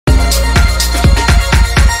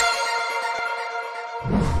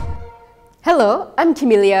Hello, I'm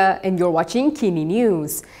Camelia and you're watching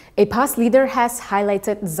KiniNews. A past leader has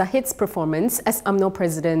highlighted Zahid's performance as UMNO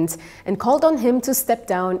president and called on him to step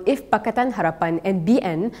down if Pakatan Harapan and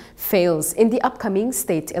BN fails in the upcoming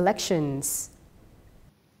state elections.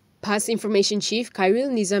 Past Information Chief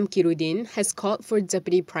Khairil has called for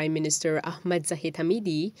Deputy Prime Minister Ahmad Zahid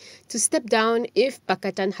Hamidi to step down if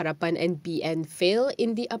Pakatan Harapan and BN fail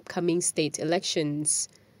in the upcoming state elections.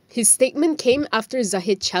 His statement came after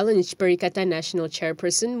Zahid challenged Perikatan Nasional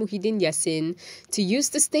chairperson Muhyiddin Yassin to use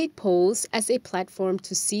the state polls as a platform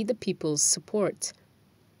to see the people's support.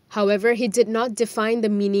 However, he did not define the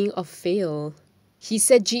meaning of fail. He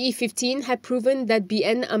said GE15 had proven that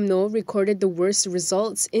BN-Umno recorded the worst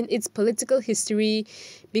results in its political history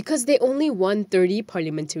because they only won 30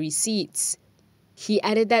 parliamentary seats. He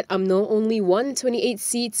added that UMNO only won 28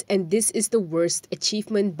 seats and this is the worst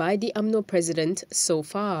achievement by the UMNO president so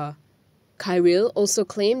far. Khairil also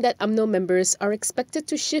claimed that UMNO members are expected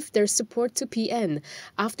to shift their support to PN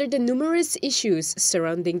after the numerous issues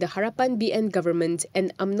surrounding the Harapan-BN government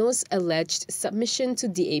and UMNO's alleged submission to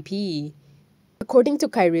DAP. According to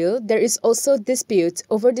Khairil, there is also dispute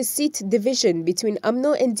over the seat division between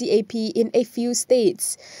UMNO and DAP in a few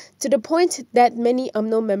states, to the point that many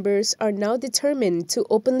UMNO members are now determined to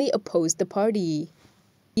openly oppose the party.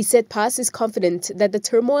 He said PAS is confident that the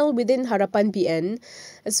turmoil within Harapan-BN,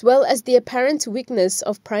 as well as the apparent weakness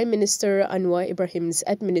of Prime Minister Anwar Ibrahim's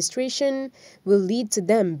administration, will lead to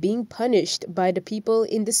them being punished by the people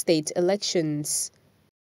in the state elections.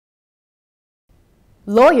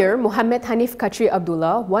 Lawyer Muhammad Hanif Khatri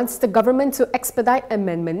Abdullah wants the government to expedite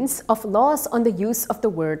amendments of laws on the use of the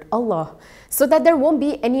word Allah so that there won't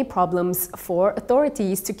be any problems for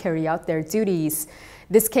authorities to carry out their duties.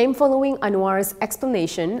 This came following Anwar's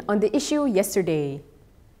explanation on the issue yesterday.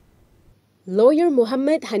 Lawyer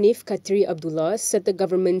Muhammad Hanif Khatri Abdullah said the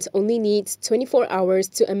government only needs 24 hours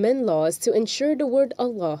to amend laws to ensure the word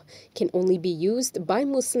Allah can only be used by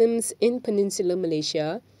Muslims in Peninsular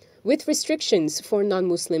Malaysia, with restrictions for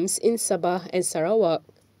non-Muslims in Sabah and Sarawak.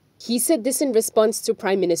 He said this in response to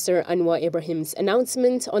Prime Minister Anwar Ibrahim's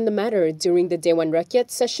announcement on the matter during the Dewan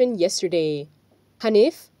Rakyat session yesterday.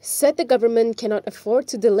 Hanif said the government cannot afford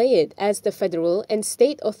to delay it as the federal and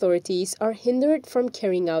state authorities are hindered from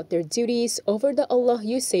carrying out their duties over the Allah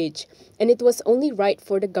usage, and it was only right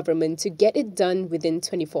for the government to get it done within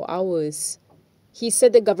 24 hours. He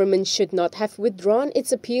said the government should not have withdrawn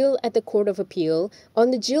its appeal at the Court of Appeal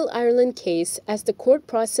on the Jill Ireland case, as the court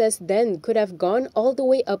process then could have gone all the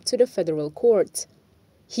way up to the federal court.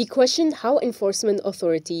 He questioned how enforcement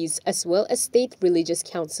authorities as well as state religious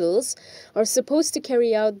councils are supposed to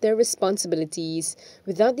carry out their responsibilities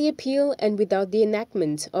without the appeal and without the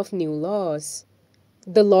enactment of new laws.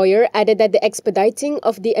 The lawyer added that the expediting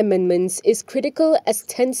of the amendments is critical as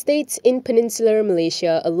 10 states in Peninsular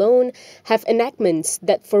Malaysia alone have enactments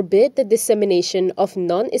that forbid the dissemination of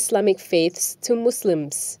non-Islamic faiths to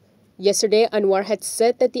Muslims. Yesterday, Anwar had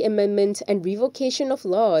said that the amendment and revocation of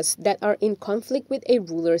laws that are in conflict with a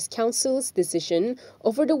ruler's council's decision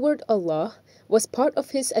over the word Allah was part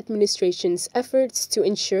of his administration's efforts to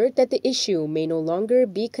ensure that the issue may no longer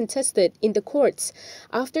be contested in the courts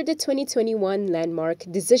after the 2021 landmark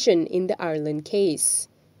decision in the Ireland case.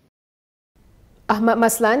 Ahmad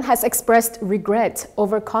has expressed regret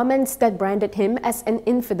over comments that branded him as an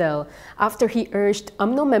infidel after he urged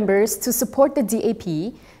UMNO members to support the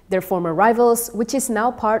DAP, their former rivals, which is now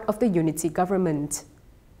part of the unity government.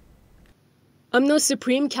 UMNO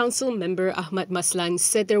Supreme Council member Ahmad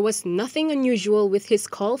said there was nothing unusual with his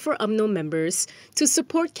call for UMNO members to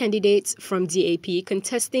support candidates from DAP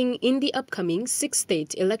contesting in the upcoming 6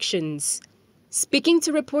 state elections. Speaking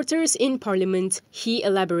to reporters in Parliament, he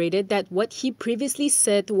elaborated that what he previously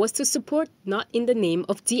said was to support not in the name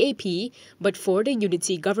of DAP, but for the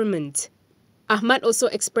unity government. Ahmad also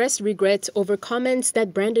expressed regret over comments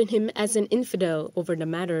that branded him as an infidel over the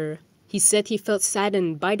matter. He said he felt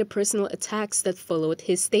saddened by the personal attacks that followed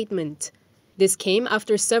his statement. This came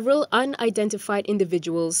after several unidentified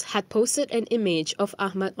individuals had posted an image of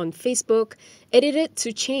Ahmad on Facebook, edited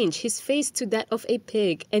to change his face to that of a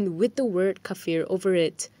pig and with the word kafir over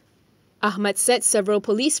it. Ahmad said several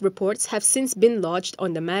police reports have since been lodged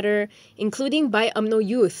on the matter, including by UMNO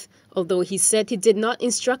youth, although he said he did not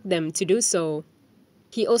instruct them to do so.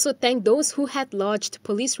 He also thanked those who had lodged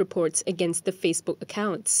police reports against the Facebook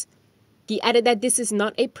accounts. He added that this is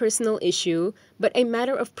not a personal issue, but a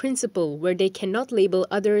matter of principle where they cannot label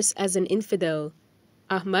others as an infidel.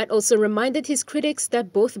 Ahmad also reminded his critics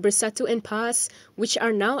that both Bersatu and PAS, which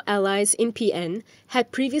are now allies in PN,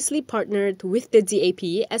 had previously partnered with the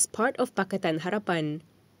DAP as part of Pakatan Harapan.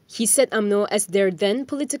 He said UMNO, as their then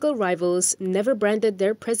political rivals, never branded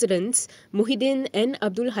their presidents, Muhyiddin and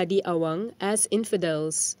Abdul Hadi Awang, as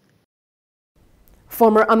infidels.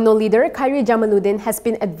 Former UMNO leader Khairil Jamaluddin has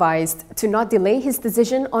been advised to not delay his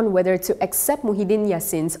decision on whether to accept Muhyiddin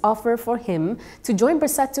Yassin's offer for him to join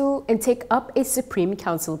Bersatu and take up a Supreme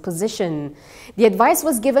Council position. The advice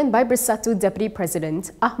was given by Bersatu Deputy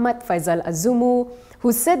President Ahmad Faisal Azumu,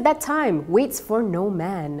 who said that time waits for no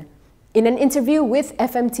man. In an interview with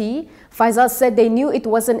FMT, Faisal said they knew it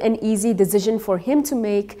wasn't an easy decision for him to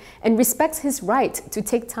make and respects his right to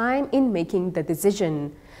take time in making the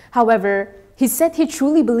decision. However, he said he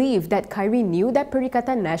truly believed that Khairil knew that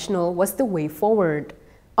Perikatan Nasional was the way forward.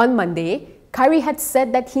 On Monday, Khairil had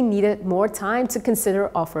said that he needed more time to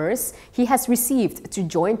consider offers he has received to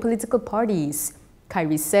join political parties.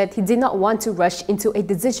 Khairil said he did not want to rush into a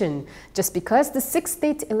decision just because the 6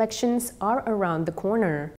 state elections are around the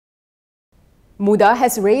corner. Muda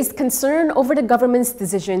has raised concern over the government's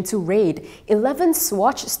decision to raid 11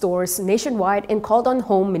 Swatch stores nationwide and called on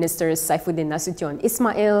Home Ministers Saifuddin Nasution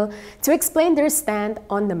Ismail to explain their stand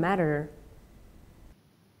on the matter.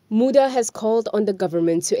 Muda has called on the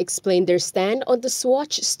government to explain their stand on the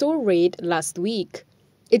Swatch store raid last week.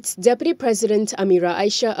 Its Deputy President Amira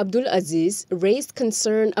Aisha Abdul Aziz raised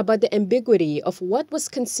concern about the ambiguity of what was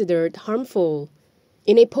considered harmful.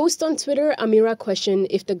 In a post on Twitter, Amira questioned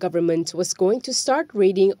if the government was going to start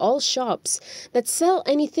raiding all shops that sell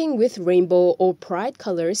anything with rainbow or pride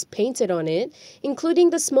colors painted on it, including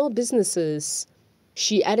the small businesses.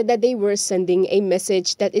 She added that they were sending a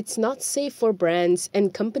message that it's not safe for brands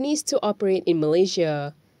and companies to operate in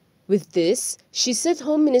Malaysia. With this, she said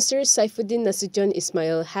Home Minister Saifuddin Nasution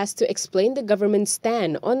Ismail has to explain the government's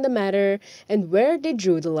stand on the matter and where they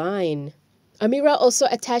drew the line. Amira also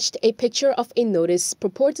attached a picture of a notice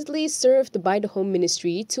purportedly served by the Home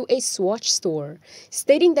Ministry to a Swatch store,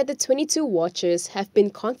 stating that the 22 watches have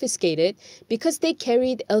been confiscated because they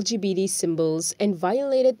carried LGBT symbols and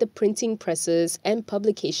violated the Printing Presses and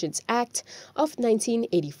Publications Act of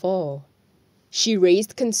 1984. She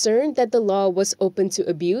raised concern that the law was open to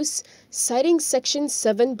abuse, citing Section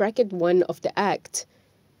 7(1) of the Act.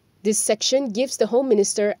 This section gives the Home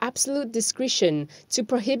Minister absolute discretion to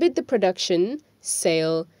prohibit the production,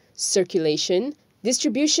 sale, circulation,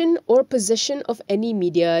 distribution, or possession of any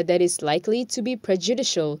media that is likely to be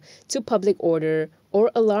prejudicial to public order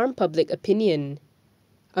or alarm public opinion.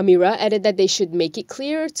 Amira added that they should make it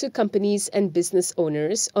clear to companies and business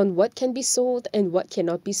owners on what can be sold and what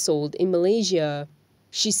cannot be sold in Malaysia.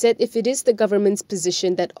 She said if it is the government's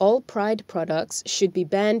position that all Pride products should be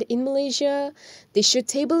banned in Malaysia, they should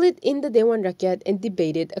table it in the Dewan Rakyat and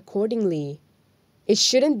debate it accordingly. It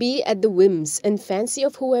shouldn't be at the whims and fancy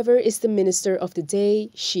of whoever is the minister of the day,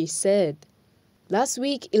 she said. Last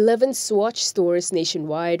week, 11 Swatch stores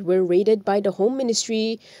nationwide were raided by the Home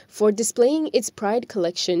Ministry for displaying its Pride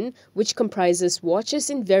collection, which comprises watches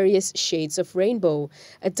in various shades of rainbow,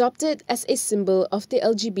 adopted as a symbol of the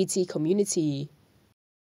LGBT community.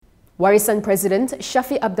 Warisan President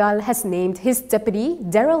Shafi Abdal has named his deputy,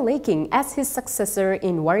 Daryl Laking, as his successor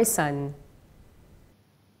in Warisan.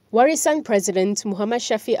 Warisan President Muhammad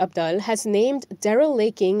Shafi Abdal has named Daryl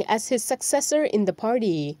Laking as his successor in the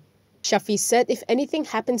party. Shafi said if anything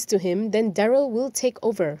happens to him, then Daryl will take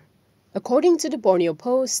over. According to the Borneo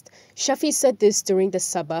Post, Shafi said this during the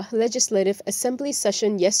Sabah Legislative Assembly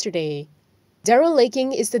session yesterday. Daryl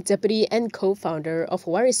Laking is the deputy and co-founder of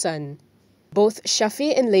Warisan. Both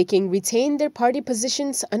Shafi and Laking retained their party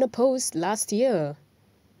positions unopposed last year.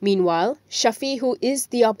 Meanwhile, Shafi, who is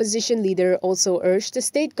the opposition leader, also urged the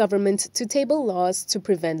state government to table laws to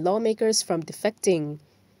prevent lawmakers from defecting.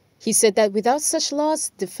 He said that without such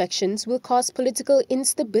laws, defections will cause political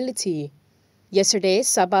instability. Yesterday,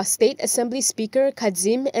 Sabah State Assembly Speaker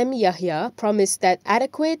Kazim M. Yahya promised that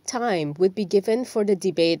adequate time would be given for the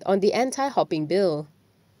debate on the anti-hopping bill.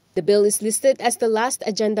 The bill is listed as the last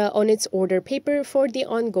agenda on its order paper for the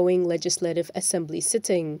ongoing Legislative Assembly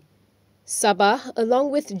sitting. Sabah,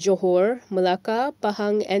 along with Johor, Melaka,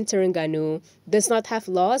 Pahang and Terengganu, does not have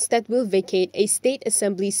laws that will vacate a state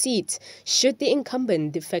assembly seat should the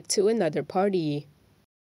incumbent defect to another party.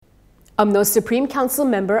 UMNO Supreme Council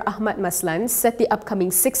member Ahmad Maslan said the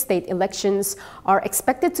upcoming 6 state elections are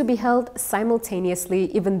expected to be held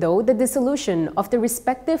simultaneously, even though the dissolution of the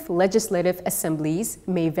respective legislative assemblies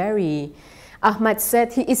may vary. Ahmad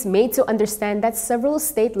said he is made to understand that several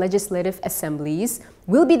state legislative assemblies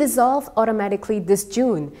will be dissolved automatically this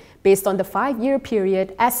June, based on the 5-year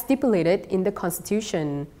period as stipulated in the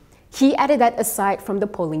Constitution. He added that aside from the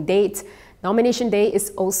polling date, nomination day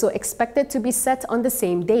is also expected to be set on the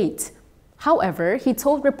same date. However, he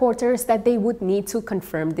told reporters that they would need to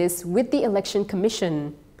confirm this with the Election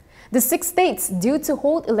Commission. The 6 states due to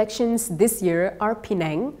hold elections this year are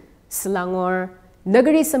Penang, Selangor,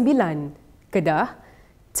 Negeri Sembilan, Kedah,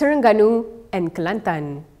 Terengganu, and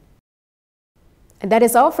Kelantan. And that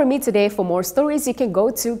is all from me today. For more stories, you can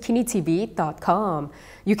go to KiniTV.com.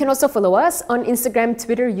 You can also follow us on Instagram,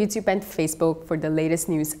 Twitter, YouTube, and Facebook for the latest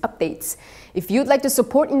news updates. If you'd like to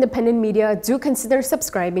support independent media, do consider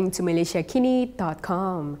subscribing to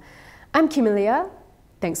MalaysiaKini.com. I'm Kimelia.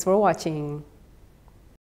 Thanks for watching.